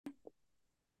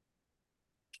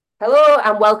Hello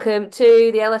and welcome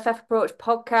to the LFF Approach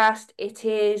podcast. It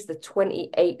is the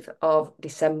 28th of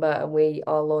December and we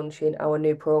are launching our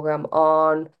new program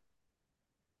on.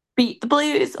 Beat the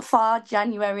blues for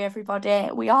January, everybody.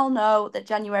 We all know that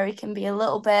January can be a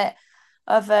little bit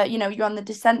of you're on the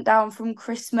descent down from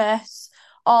Christmas.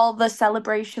 All the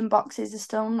celebration boxes are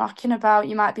still knocking about.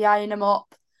 You might be eyeing them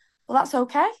up. Well, that's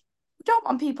okay. We don't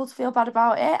want people to feel bad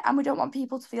about it and we don't want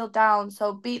people to feel down.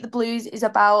 So, Beat the Blues is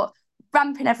about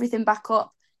ramping everything back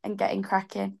up and getting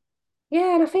cracking.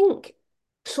 Yeah, and I think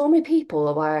so many people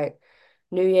are like,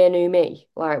 New Year, New Me,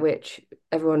 like which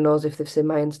everyone knows if they've seen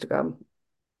my Instagram.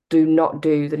 Do not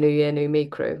do the New Year, New Me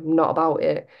crew. I'm not about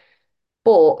it.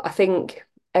 But I think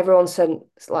everyone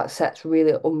sets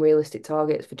really unrealistic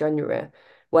targets for January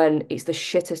when it's the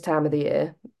shittest time of the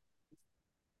year.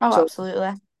 Oh, So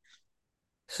absolutely.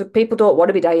 So people don't want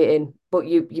to be dieting, but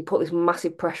you put this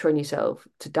massive pressure on yourself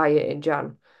to diet in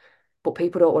Jan, but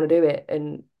people don't want to do it,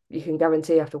 and you can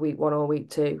guarantee after week one or week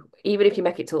two, even if you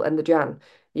make it till end of Jan,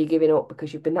 you're giving up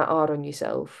because you've been that hard on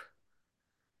yourself.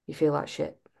 You feel like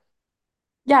shit.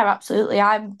 Yeah, absolutely.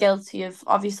 I'm guilty of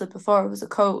obviously before I was a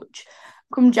coach.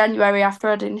 Come January after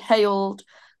I'd inhaled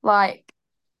like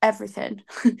everything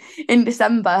in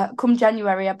December, come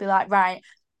January I'd be like, right,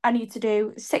 I need to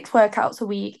do 6 workouts a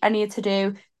week. I need to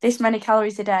do this many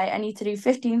calories a day. I need to do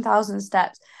 15,000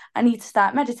 steps. I need to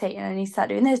start meditating. I need to start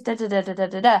doing this. Da da da da da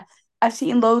da da. I've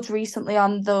seen loads recently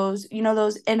on those,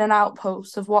 those in and out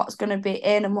posts of what's going to be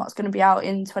in and what's going to be out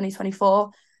in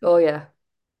 2024, Oh yeah,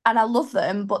 and I love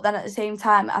them, but then at the same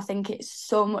time, I think it's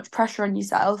so much pressure on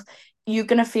yourself. You're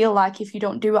gonna feel like if you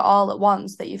don't do it all at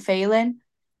once, that you're failing,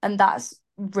 and that's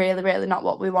really, really not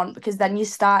what we want because then you're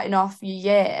starting off your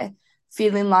year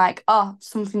feeling like, oh,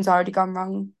 something's already gone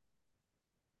wrong.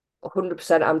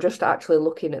 100%. I'm just actually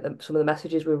looking at some of the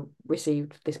messages we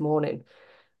received this morning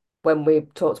when we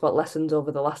talked about lessons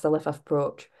over the last LFF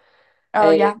approach. Oh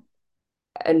Uh, yeah,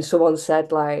 and someone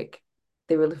said like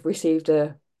they received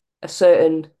a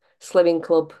certain slimming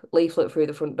club leaflet through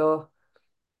the front door.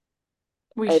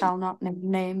 we And shall not name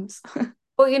names.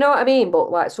 but you know what I mean? But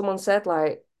like someone said,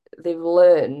 like they've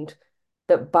learned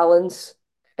that balance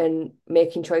and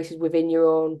making choices within your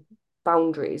own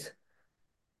boundaries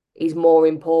is more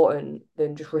important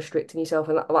than just restricting yourself.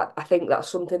 And like I think that's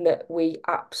something that we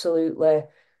absolutely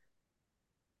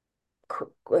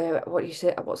what do you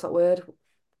say? What's that word?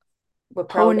 We're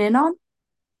proud Hone of in on.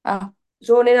 Oh,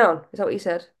 zoning on. Is that what you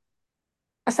said?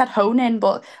 I said hone in,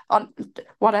 but on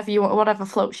whatever you want, whatever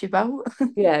floats your boat.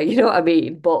 Yeah, you know what I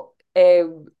mean. But I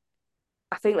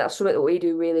think that's something that we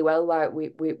do really well. Like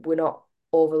we're not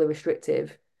overly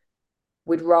restrictive.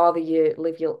 We'd rather you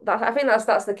live your that I think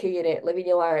that's the key in it, living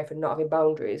your life and not having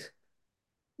boundaries.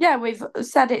 Yeah, we've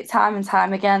said it time and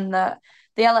time again that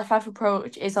the LFF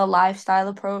approach is a lifestyle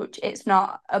approach. It's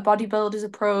not a bodybuilder's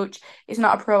approach. It's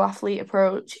not a pro athlete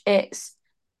approach. It's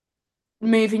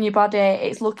moving your body.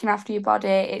 It's looking after your body.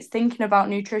 It's thinking about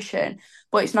nutrition,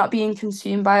 but it's not being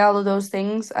consumed by all of those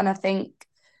things. And I think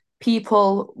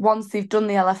people, once they've done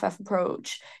the LFF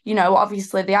approach,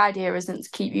 obviously the idea isn't to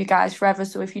keep you guys forever.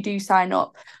 So if you do sign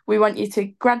up, we want you to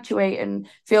graduate and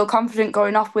feel confident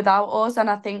going off without us. And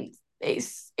I think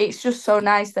it's just so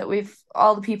nice that we've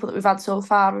all the people that we've had so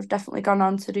far have definitely gone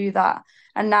on to do that.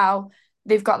 And now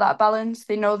they've got that balance.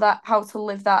 They know that how to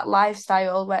live that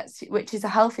lifestyle, which is a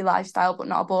healthy lifestyle, but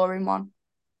not a boring one.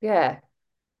 Yeah,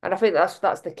 and I think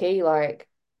that's the key. Like,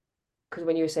 because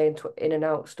when you were saying in and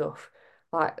out stuff,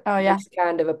 like Oh yeah. this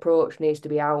kind of approach needs to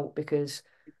be out because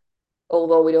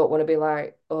although we don't want to be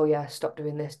like, oh yeah, stop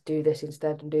doing this, do this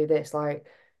instead, and do this. Like,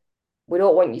 we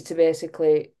don't want you to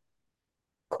basically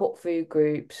cut food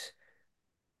groups,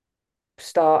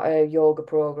 start a yoga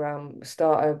program,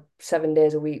 start a 7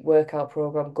 days a week workout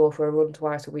program, go for a run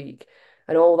twice a week,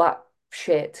 and all that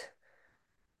shit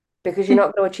because you're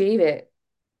not going to achieve it.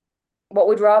 What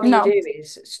we'd rather you do No.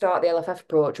 is start the LFF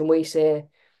approach, and we say,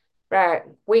 right,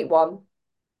 week one,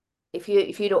 if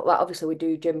you don't like, obviously we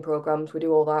do gym programs, we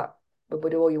do all that, we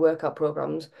do all your workout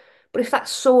programs. But if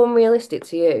that's so unrealistic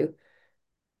to you,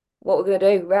 what we're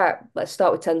gonna do, right? Let's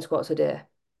start with 10 squats a day.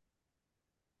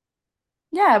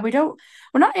 Yeah, we're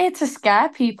not here to scare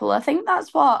people. I think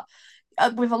that's what,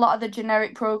 with a lot of the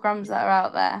generic programs that are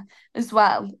out there as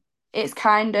well, it's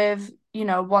kind of,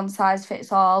 one size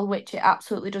fits all, which it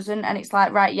absolutely doesn't. And it's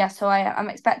like, right, yes, so I'm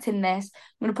expecting this.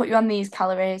 I'm going to put you on these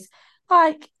calories.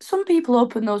 Like, some people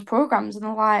open those programs and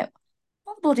they're like,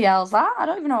 what the bloody hell's that? I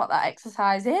don't even know what that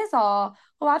exercise is, or,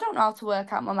 oh, I don't know how to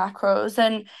work out my macros.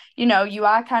 And, you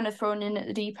are kind of thrown in at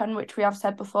the deep end, which we have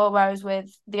said before, whereas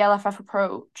with the LFF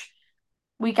approach,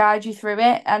 we guide you through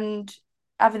it. And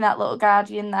having that little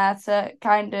guardian there to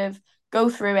kind of go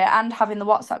through it, and having the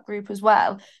WhatsApp group as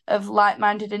well of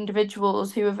like-minded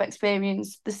individuals who have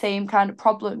experienced the same kind of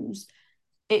problems,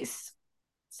 it's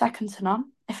second to none,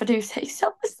 if I do say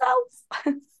so myself.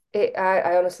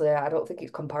 I honestly, I don't think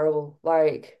it's comparable.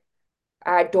 Like,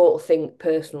 I don't think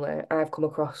personally I've come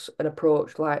across an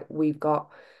approach like we've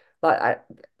got. Like,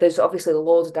 there's obviously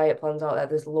loads of diet plans out there.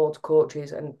 There's loads of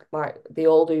coaches, and like they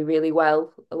all do really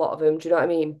well. A lot of them, do you know what I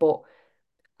mean? But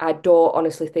I don't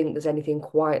honestly think there's anything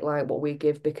quite like what we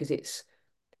give because it's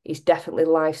definitely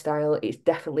lifestyle. It's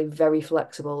definitely very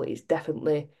flexible. It's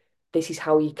definitely this is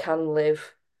how you can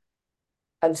live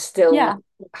and Yeah. still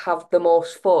have the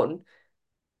most fun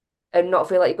and not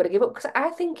feel like you've got to give up. Because I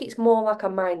think it's more like a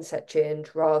mindset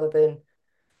change rather than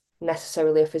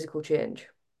necessarily a physical change.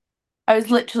 I was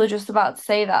literally just about to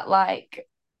say that, like,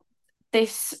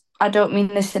 this, I don't mean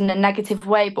this in a negative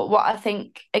way, but what I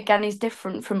think again is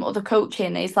different from other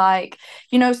coaching is like,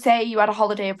 say you had a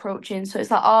holiday approaching, so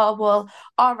it's like, oh, well,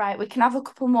 all right, we can have a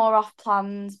couple more off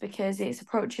plans because it's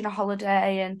approaching a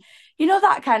holiday, and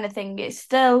that kind of thing.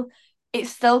 It's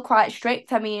still quite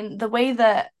strict. I mean, the way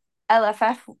that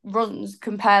LFF runs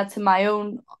compared to my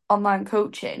own online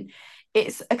coaching,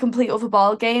 it's a complete other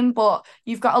ball game, but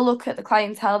you've got to look at the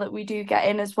clientele that we do get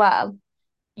in as well.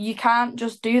 You can't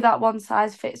just do that one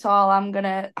size fits all. I'm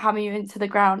gonna hammer you into the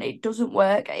ground. It doesn't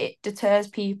work. It deters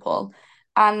people.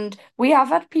 And we have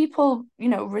had people,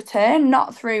 return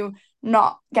not through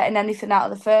not getting anything out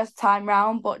of the first time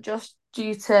round, but just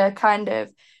due to kind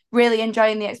of really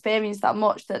enjoying the experience that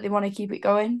much that they want to keep it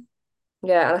going.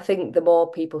 Yeah, and I think the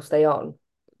more people stay on,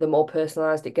 the more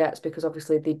personalized it gets because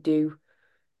obviously they do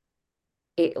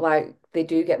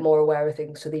get more aware of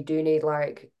things, so they do need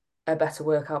like a better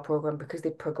workout program because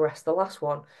they progressed the last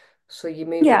one. So you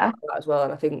move up Yeah, like that as well,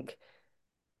 and I think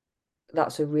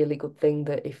that's a really good thing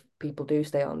that if people do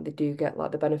stay on, they do get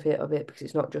like the benefit of it because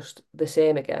it's not just the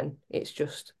same again. It's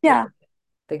just yeah,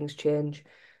 things change.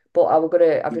 But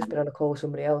I've just been on a call with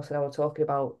somebody else and I was talking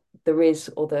about there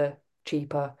is other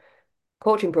cheaper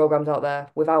coaching programs out there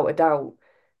without a doubt.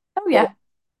 oh But yeah,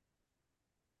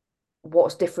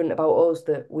 what's different about us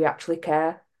that we actually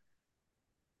care?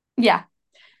 yeah,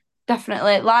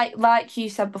 definitely. Like you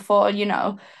said before,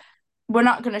 we're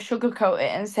not going to sugarcoat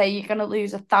it and say you're going to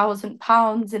lose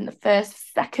 £1,000 in the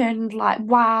first second. Like,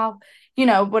 wow.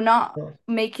 We're not Yeah.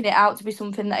 making it out to be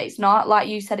something that it's not. Like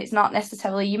you said, it's not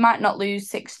necessarily, you might not lose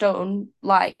 6 stone.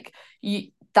 Like,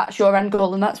 that's your end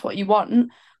goal and that's what you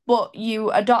want. But you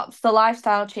adopt the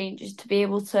lifestyle changes to be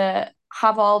able to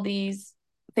have all these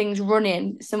things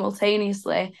running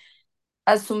simultaneously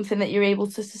as something that you're able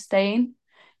to sustain.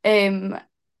 Um,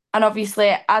 and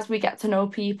obviously, as we get to know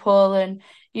people, and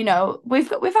we've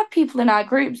had people in our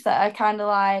groups that are kind of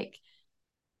like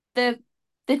the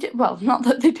they do, well, not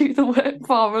that they do the work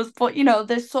for us, but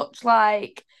there's such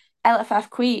like LFF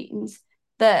queens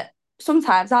that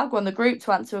sometimes I'll go on the group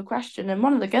to answer a question, and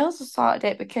one of the girls has sorted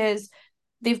it because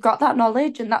they've got that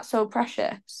knowledge, and that's so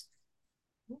precious.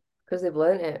 Because they've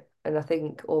learned it. And I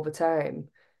think over time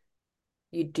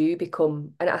you do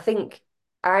become and I think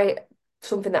I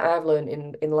something that I've learned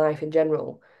in life in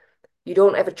general, you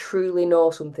don't ever truly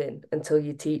know something until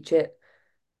you teach it.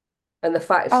 And the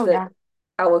fact Oh that yeah,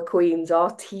 our queens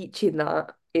are teaching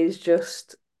that is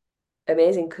just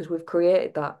amazing because we've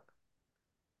created that.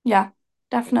 yeah,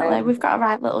 I definitely. am, We've got a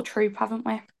right little troop, haven't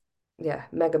we? yeah,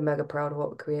 mega proud of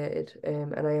what we created.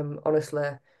 And I am honestly,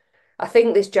 I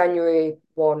think this January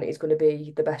one is going to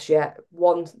be the best yet.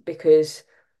 One, because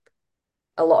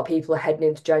a lot of people are heading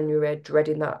into January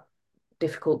dreading that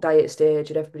difficult diet stage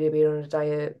and everybody being on a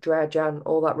diet, dry Jan,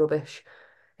 all that rubbish.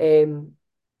 And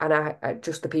I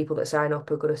just the people that sign up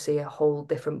are going to see a whole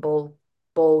different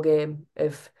ball game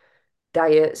of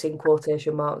diets in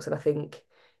quotation marks. And I think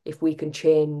if we can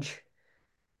change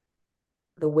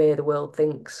the way the world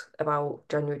thinks about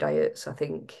January diets, I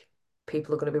think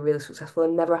people are going to be really successful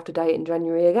and never have to diet in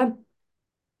January again.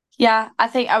 Yeah, I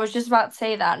think I was just about to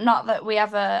say that. Not that we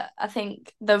ever, I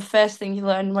think the first thing you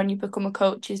learn when you become a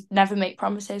coach is never make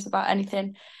promises about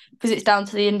anything because it's down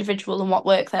to the individual and what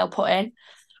work they'll put in.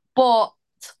 But,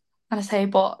 and I say,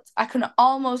 but I can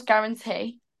almost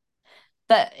guarantee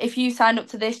that if you signed up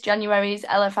to this January's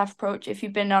LFF approach, if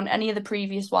you've been on any of the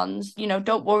previous ones,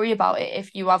 don't worry about it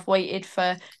if you have waited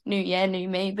for New Year, New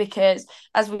Me, because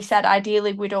as we said,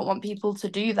 ideally we don't want people to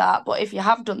do that. But if you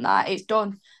have done that, it's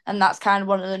done. And that's kind of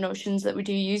one of the notions that we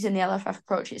do use in the LFF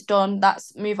approach. It's done.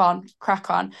 That's move on, crack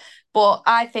on. But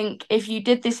I think if you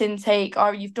did this intake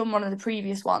or you've done one of the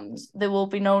previous ones, there will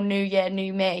be no New Year,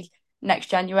 New Me next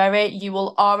January. You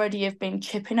will already have been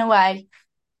chipping away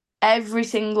every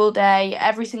single day,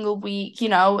 every single week.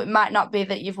 It might not be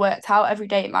that you've worked out every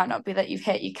day, it might not be that you've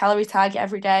hit your calorie target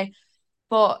every day,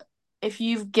 but if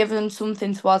you've given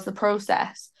something towards the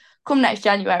process, come next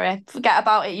January, forget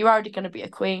about it. You're already going to be a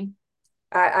queen.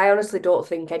 I honestly don't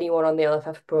think anyone on the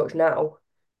LFF approach now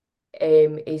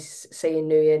is saying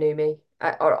New Year, New Me.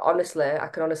 Honestly, I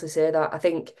can honestly say that. I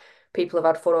think people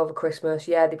have had fun over Christmas.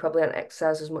 Yeah, they probably hadn't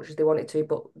exercised as much as they wanted to,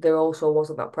 but there also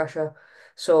wasn't that pressure.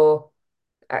 So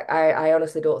I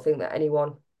honestly don't think that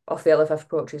anyone off the LFF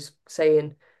approach is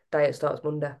saying diet starts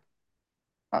Monday.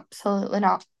 Absolutely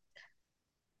not.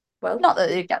 Well, Not that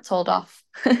they get told off.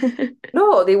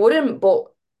 no, they wouldn't, but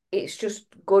it's just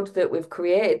good that we've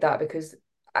created that because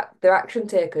they're action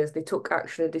takers. They took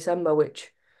action in December,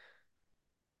 which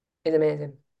is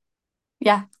amazing.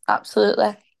 Yeah,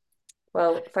 absolutely.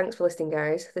 Well, thanks for listening,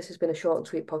 guys. This has been a short and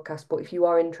sweet podcast, but if you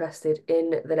are interested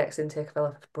in the next intake of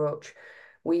LFF approach,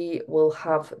 we will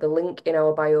have the link in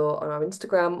our bio on our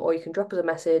Instagram, or you can drop us a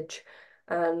message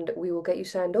and we will get you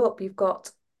signed up. You've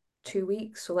got 2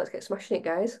 weeks, so let's get smashing it,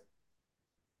 guys.